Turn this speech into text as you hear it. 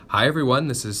Hi everyone,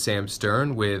 this is Sam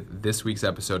Stern with this week's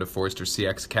episode of Forrester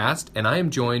CX Cast, and I am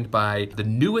joined by the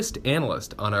newest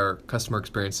analyst on our customer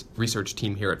experience research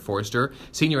team here at Forrester,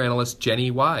 Senior Analyst Jenny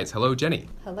Wise. Hello, Jenny.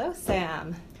 Hello,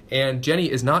 Sam. And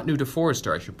Jenny is not new to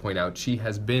Forrester, I should point out. She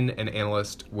has been an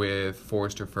analyst with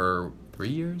Forrester for 3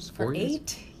 years, 4 years?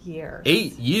 8 years.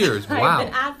 8 years, wow. I've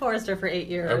been at Forrester for 8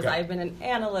 years. Okay. I've been an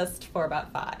analyst for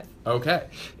about 5. Okay.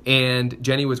 And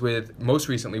Jenny was most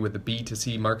recently with the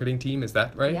B2C marketing team, is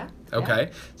that right? Yeah. Okay.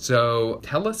 Yeah. So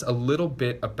tell us a little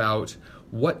bit about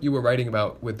what you were writing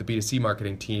about with the B2C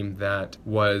marketing team that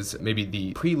was maybe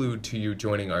the prelude to you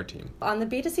joining our team. On the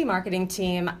B2C marketing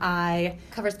team, I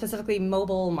covered specifically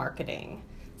mobile marketing.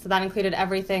 So that included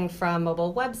everything from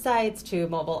mobile websites to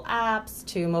mobile apps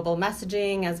to mobile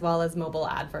messaging as well as mobile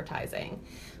advertising.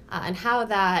 And how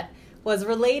that was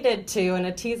related to, and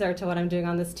a teaser to what I'm doing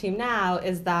on this team now,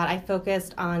 is that I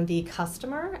focused on the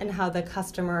customer and how the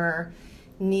customer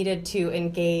needed to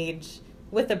engage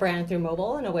with the brand through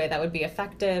mobile in a way that would be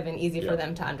effective and easy for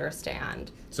them to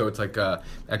understand. So it's like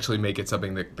actually make it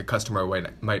something that the customer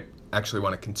might actually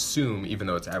want to consume, even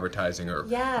though it's advertising or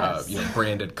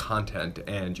branded content,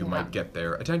 and you might get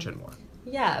their attention more.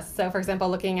 Yes. So, for example,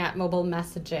 looking at mobile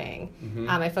messaging,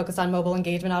 I focus on mobile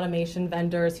engagement automation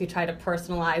vendors who try to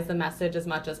personalize the message as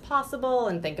much as possible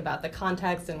and think about the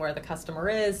context and where the customer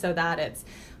is so that it's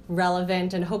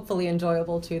relevant and hopefully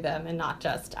enjoyable to them and not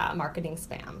just marketing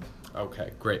spam.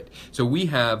 Okay, great. So we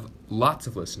have lots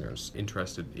of listeners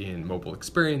interested in mobile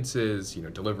experiences,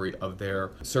 delivery of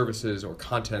their services or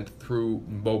content through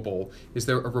mobile. Is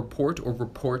there a report or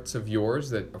reports of yours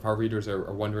that if our readers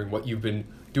are wondering what you've been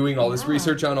doing all this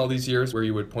research on all these years, where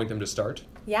you would point them to start?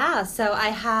 Yeah, so I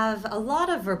have a lot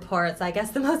of reports. I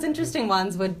guess the most interesting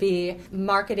ones would be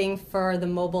marketing for the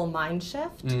mobile mind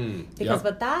shift. Because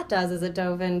what that does is it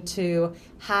dove into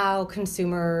how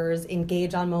consumers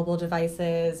engage on mobile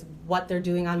devices, what they're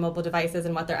doing on mobile devices,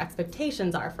 and what their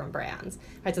expectations are from brands.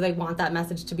 Right, so they want that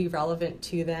message to be relevant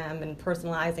to them and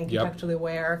personalized and contextually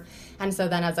aware. And so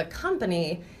then as a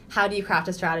company, how do you craft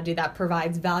a strategy that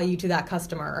provides value to that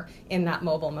customer in that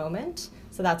mobile moment?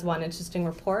 So that's one interesting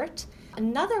report.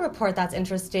 Another report that's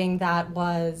interesting that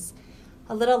was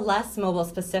a little less mobile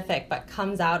specific but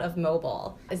comes out of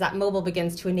mobile is that mobile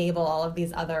begins to enable all of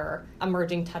these other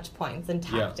emerging touch points and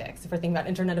tactics. If we're thinking about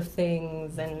Internet of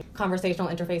Things and conversational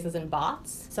interfaces and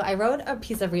bots. So I wrote a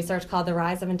piece of research called The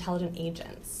Rise of Intelligent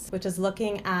Agents, which is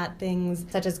looking at things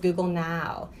such as Google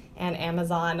Now and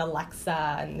Amazon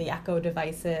Alexa and the Echo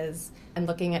devices, and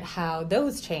looking at how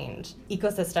those change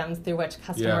ecosystems through which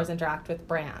customers interact with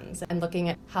brands, and looking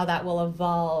at how that will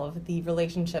evolve the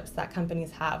relationships that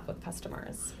companies have with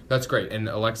customers. That's great. And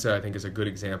Alexa, I think, is a good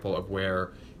example of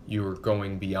where you're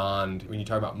going beyond. When you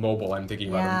talk about mobile, I'm thinking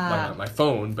about my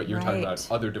phone, but you're talking about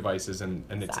other devices, and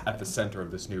it's at the center of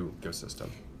this new ecosystem.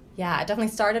 Yeah, it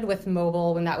definitely started with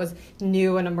mobile when that was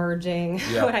new and emerging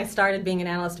when I started being an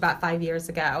analyst about 5 years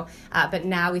ago. But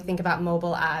now we think about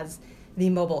mobile as the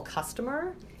mobile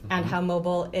customer and how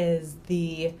mobile is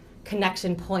the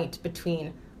connection point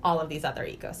between all of these other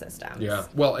ecosystems. Yeah,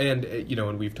 well,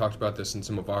 and we've talked about this in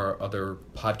some of our other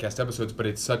podcast episodes, but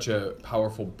it's such a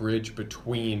powerful bridge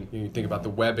between, you think about the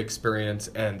web experience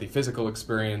and the physical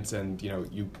experience, and,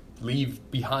 you leave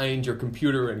behind your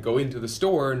computer and go into the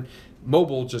store, and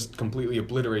mobile just completely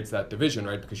obliterates that division,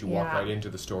 right? Because you walk right into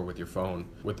the store with your phone,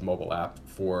 with the mobile app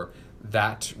for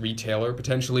that retailer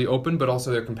potentially open, but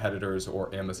also their competitors,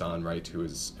 or Amazon, right, who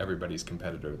is everybody's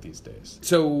competitor these days.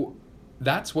 So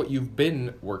that's what you've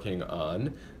been working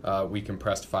on. We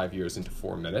compressed 5 years into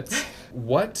 4 minutes.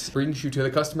 What brings you to the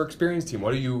customer experience team?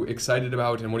 What are you excited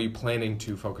about, and what are you planning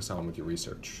to focus on with your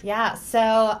research? Yeah,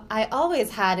 so I always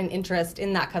had an interest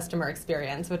in that customer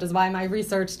experience, which is why my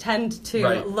research tends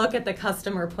to look at the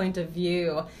customer point of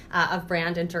view of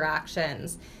brand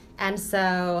interactions. And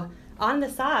so on the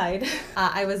side,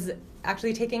 I was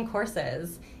actually taking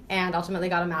courses and ultimately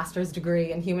got a master's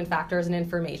degree in human factors and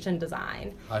information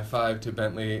design. High five to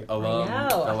Bentley alum,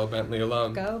 fellow Bentley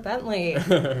alum. Go Bentley.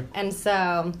 And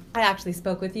so I actually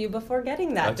spoke with you before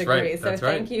getting that degree, so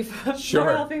thank you for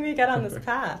helping me get on this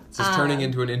path. This is turning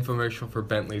into an infomercial for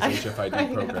Bentley's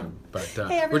HFID program, but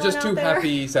hey, we're just two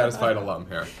happy, satisfied alum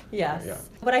here. Yes. Yeah.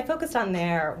 What I focused on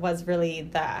there was really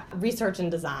the research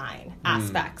and design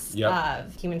aspects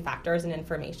of human factors and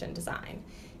information design.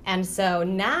 And so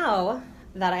now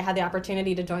that I had the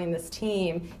opportunity to join this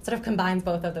team, it sort of combines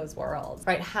both of those worlds,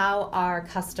 right? How are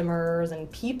customers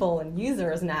and people and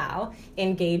users now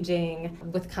engaging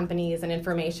with companies and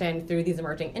information through these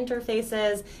emerging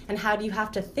interfaces? And how do you have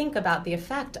to think about the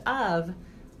effect of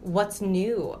what's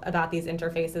new about these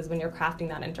interfaces when you're crafting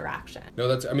that interaction. No,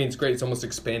 it's great. It's almost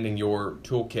expanding your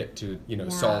toolkit to,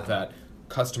 solve that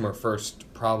customer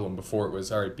first problem before it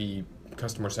was, all right, be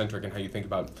customer centric and how you think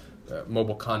about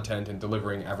mobile content and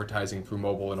delivering advertising through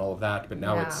mobile and all of that. But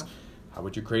now it's, how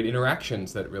would you create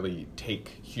interactions that really take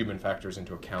human factors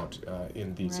into account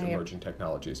in these emerging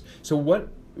technologies? So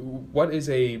what is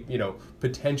a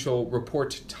potential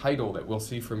report title that we'll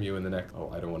see from you in the next,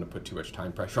 I don't want to put too much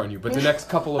time pressure on you, but the next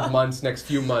couple of months, next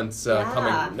few months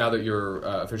coming now that you're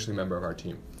officially a member of our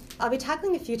team? I'll be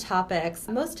tackling a few topics.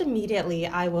 Most immediately,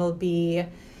 I will be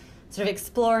sort of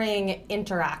exploring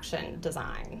interaction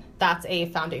design. That's a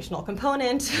foundational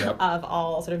component of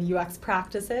all sort of UX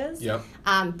practices.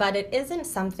 But it isn't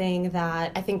something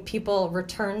that I think people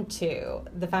return to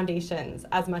the foundations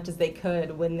as much as they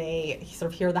could when they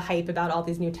sort of hear the hype about all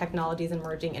these new technologies and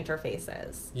merging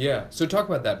interfaces. Yeah, so talk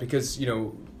about that because,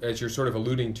 as you're sort of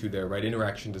alluding to there, right,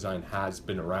 interaction design has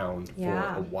been around for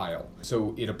a while.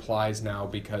 So it applies now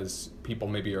because people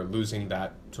maybe are losing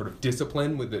that sort of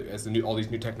discipline with all these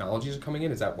new technologies are coming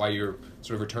in. Is that why you're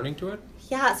sort of returning to it?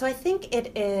 Yeah, so I think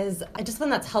it is a discipline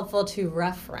that's helpful to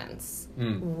reference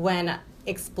when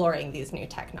exploring these new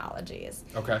technologies.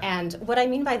 Okay. And what I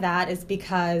mean by that is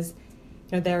because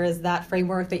there is that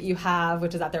framework that you have,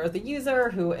 which is that there is the user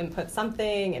who inputs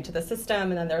something into the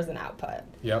system, and then there's an output.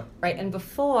 Right, and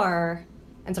before,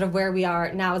 and sort of where we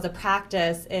are now as a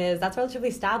practice is that's relatively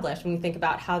established when we think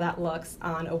about how that looks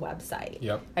on a website.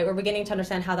 Right, we're beginning to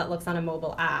understand how that looks on a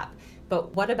mobile app.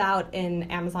 But what about in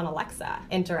Amazon Alexa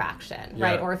interaction,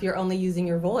 right? Or if you're only using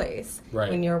your voice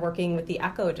when you're working with the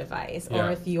Echo device,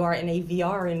 or if you are in a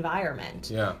VR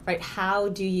environment, right? How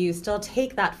do you still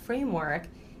take that framework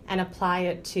and apply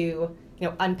it to,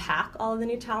 unpack all of the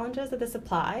new challenges that this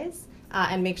applies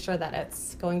and make sure that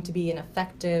it's going to be an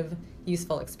effective,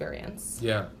 useful experience?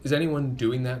 Yeah. Is anyone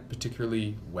doing that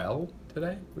particularly well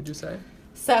today, would you say?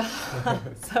 So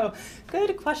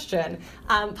good question.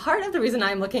 Part of the reason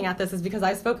I'm looking at this is because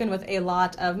I've spoken with a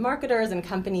lot of marketers and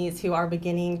companies who are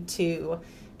beginning to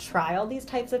trial these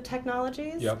types of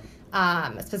technologies.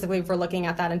 Specifically, if we're looking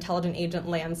at that intelligent agent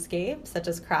landscape, such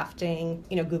as crafting,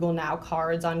 Google Now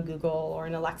cards on Google or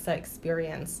an Alexa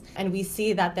experience. And we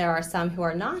see that there are some who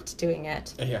are not doing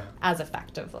it as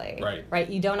effectively. Right?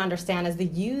 You don't understand as the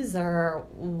user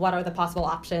what are the possible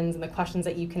options and the questions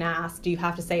that you can ask. Do you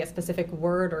have to say a specific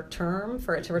word or term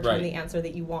for it to return the answer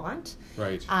that you want?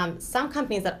 Some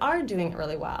companies that are doing it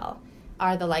really well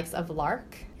are the likes of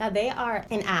Lark. Now, they are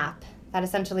an app that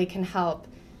essentially can help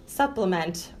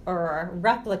supplement or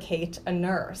replicate a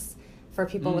nurse for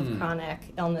people with chronic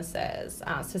illnesses,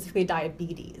 specifically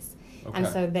diabetes. And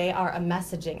so they are a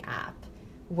messaging app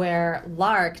where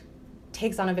Lark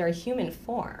takes on a very human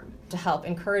form to help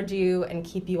encourage you and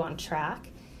keep you on track.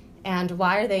 And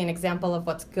why are they an example of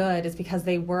what's good is because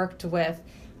they worked with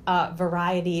a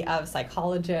variety of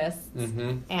psychologists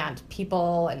and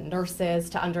people and nurses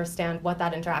to understand what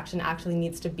that interaction actually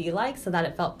needs to be like so that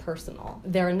it felt personal.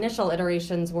 Their initial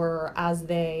iterations were as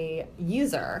the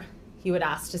user, you would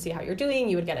ask to see how you're doing,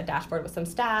 you would get a dashboard with some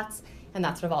stats, and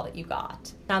that's sort of all that you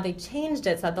got. Now they changed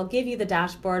it so that they'll give you the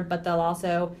dashboard, but they'll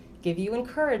also give you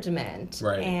encouragement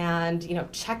and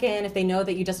check in if they know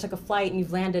that you just took a flight and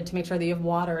you've landed to make sure that you have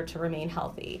water to remain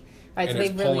healthy. Right? And so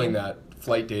it's pulling that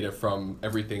flight data from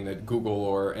everything that Google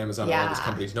or Amazon or all these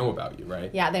companies know about you, right?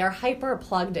 Yeah, they are hyper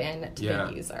plugged in to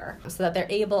the user so that they're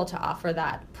able to offer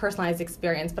that personalized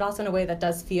experience, but also in a way that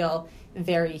does feel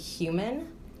very human.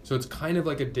 So it's kind of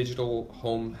like a digital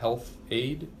home health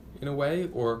aid in a way,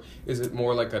 or is it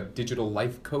more like a digital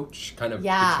life coach kind of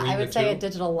between the two? I would say a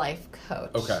digital life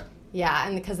coach. Okay. Yeah,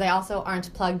 and because they also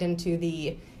aren't plugged into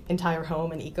the entire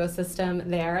home and ecosystem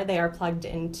there, they are plugged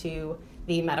into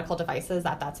the medical devices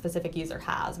that specific user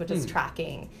has, which is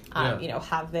tracking,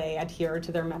 have they adhered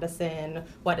to their medicine,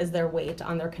 what is their weight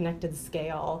on their connected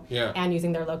scale, and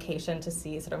using their location to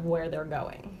see sort of where they're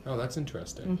going. Oh, that's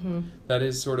interesting. That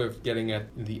is sort of getting at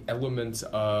the elements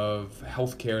of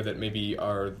healthcare that maybe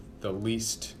are the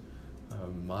least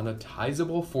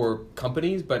monetizable for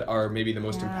companies, but are maybe the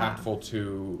most impactful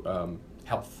to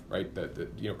health, right?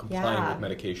 Complying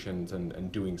with medications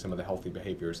and doing some of the healthy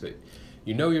behaviors that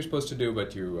you're supposed to do,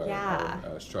 but you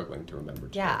are struggling to remember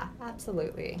to do.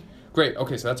 Absolutely. Great.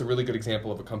 Okay, so that's a really good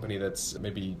example of a company that's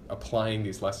maybe applying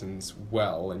these lessons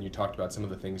well, and you talked about some of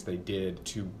the things they did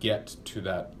to get to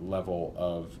that level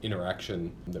of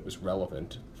interaction that was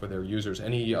relevant for their users.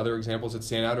 Any other examples that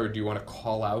stand out, or do you want to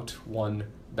call out one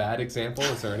bad example?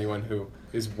 Is there anyone who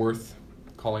is worth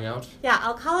calling out? Yeah,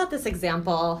 I'll call out this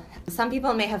example. Some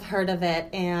people may have heard of it,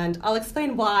 and I'll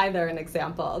explain why they're an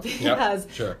example, because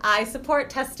sure. I support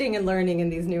testing and learning in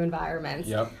these new environments.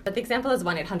 Yep. But the example is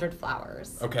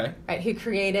 1-800-Flowers. Okay. Right, who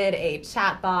created a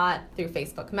chatbot through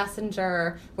Facebook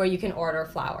Messenger where you can order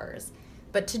flowers.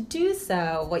 But to do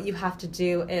so, what you have to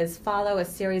do is follow a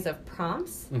series of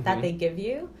prompts that they give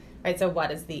you. Right, so what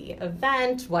is the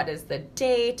event? What is the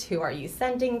date? Who are you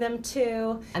sending them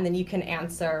to? And then you can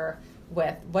answer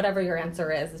with whatever your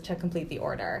answer is to complete the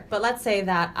order. But let's say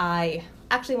that I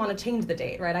actually want to change the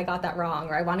date, right? I got that wrong,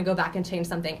 or I want to go back and change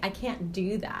something. I can't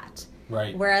do that.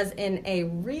 Right. Whereas in a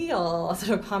real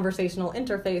sort of conversational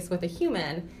interface with a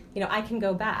human, I can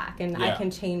go back and I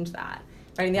can change that.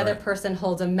 Right, and the other person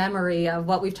holds a memory of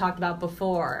what we've talked about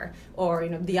before, or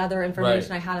the other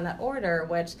information I had in that order,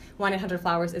 which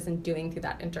 1-800-Flowers isn't doing through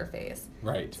that interface.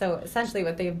 Right. So essentially,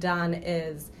 what they've done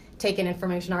is taken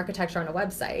information architecture on a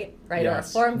website, right, or a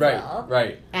form fill,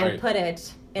 and put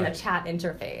it in a chat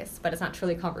interface, but it's not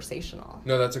truly conversational.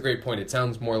 No, that's a great point. It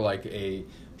sounds more like I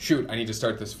need to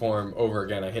start this form over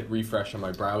again. I hit refresh on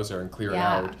my browser and clear it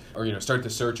out. Or, start the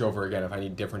search over again if I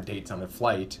need different dates on a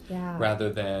flight. Yeah.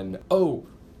 Rather than,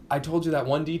 I told you that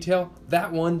one detail.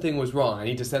 That one thing was wrong. I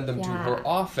need to send them to her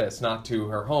office, not to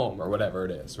her home, or whatever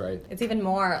it is, right? It's even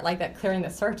more like that clearing the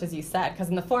search, as you said, because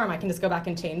in the form I can just go back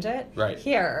and change it. Right.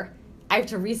 Here, I have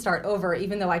to restart over,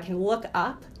 even though I can look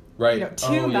up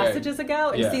two messages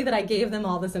ago and see that I gave them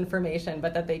all this information,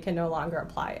 but that they can no longer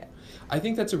apply it. I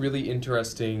think that's a really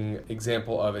interesting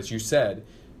example of, as you said,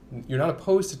 you're not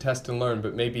opposed to test and learn,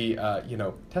 but maybe,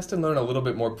 test and learn a little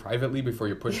bit more privately before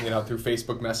you're pushing it out through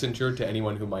Facebook Messenger to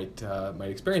anyone who might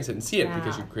experience it and see it,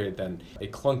 because you've created then a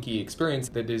clunky experience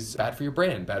that is bad for your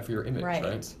brand, bad for your image,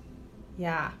 right?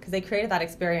 Yeah, because they created that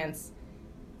experience.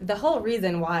 The whole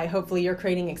reason why hopefully you're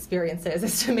creating experiences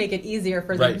is to make it easier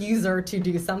for the user to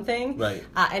do something. Right.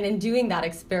 And in doing that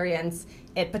experience,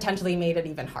 it potentially made it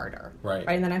even harder. Right.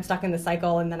 And then I'm stuck in the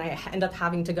cycle, and then I end up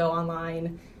having to go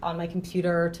online on my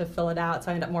computer to fill it out,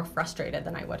 so I end up more frustrated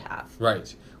than I would have.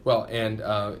 Right. Well, and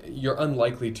you're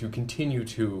unlikely to continue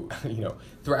to,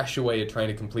 thrash away at trying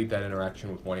to complete that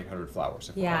interaction with 1-800-Flowers,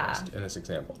 if we're honest, in this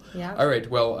example. Yeah. All right.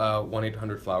 Well,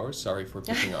 1-800-Flowers, sorry for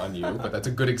picking on you, but that's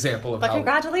a good example of how... But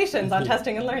congratulations on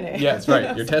testing and learning. Yes,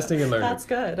 right. You're testing and learning. That's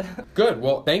good. Good.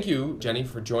 Well, thank you, Jenny,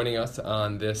 for joining us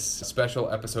on this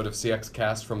special episode of CX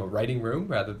Cast from a writing room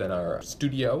rather than our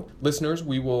studio. Listeners,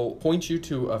 we will point you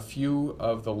to a few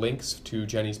of the links to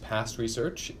Jenny's past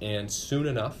research, and soon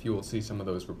enough, you will see some of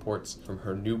those reports from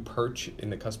her new perch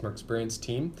in the customer experience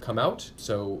team come out.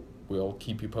 So we'll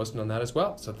keep you posted on that as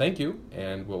well. So thank you,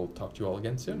 and we'll talk to you all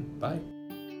again soon. Bye.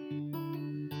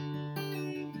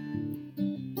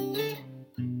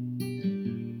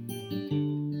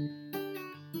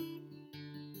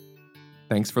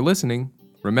 Thanks for listening.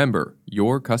 Remember,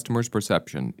 your customer's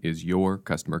perception is your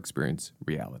customer experience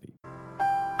reality.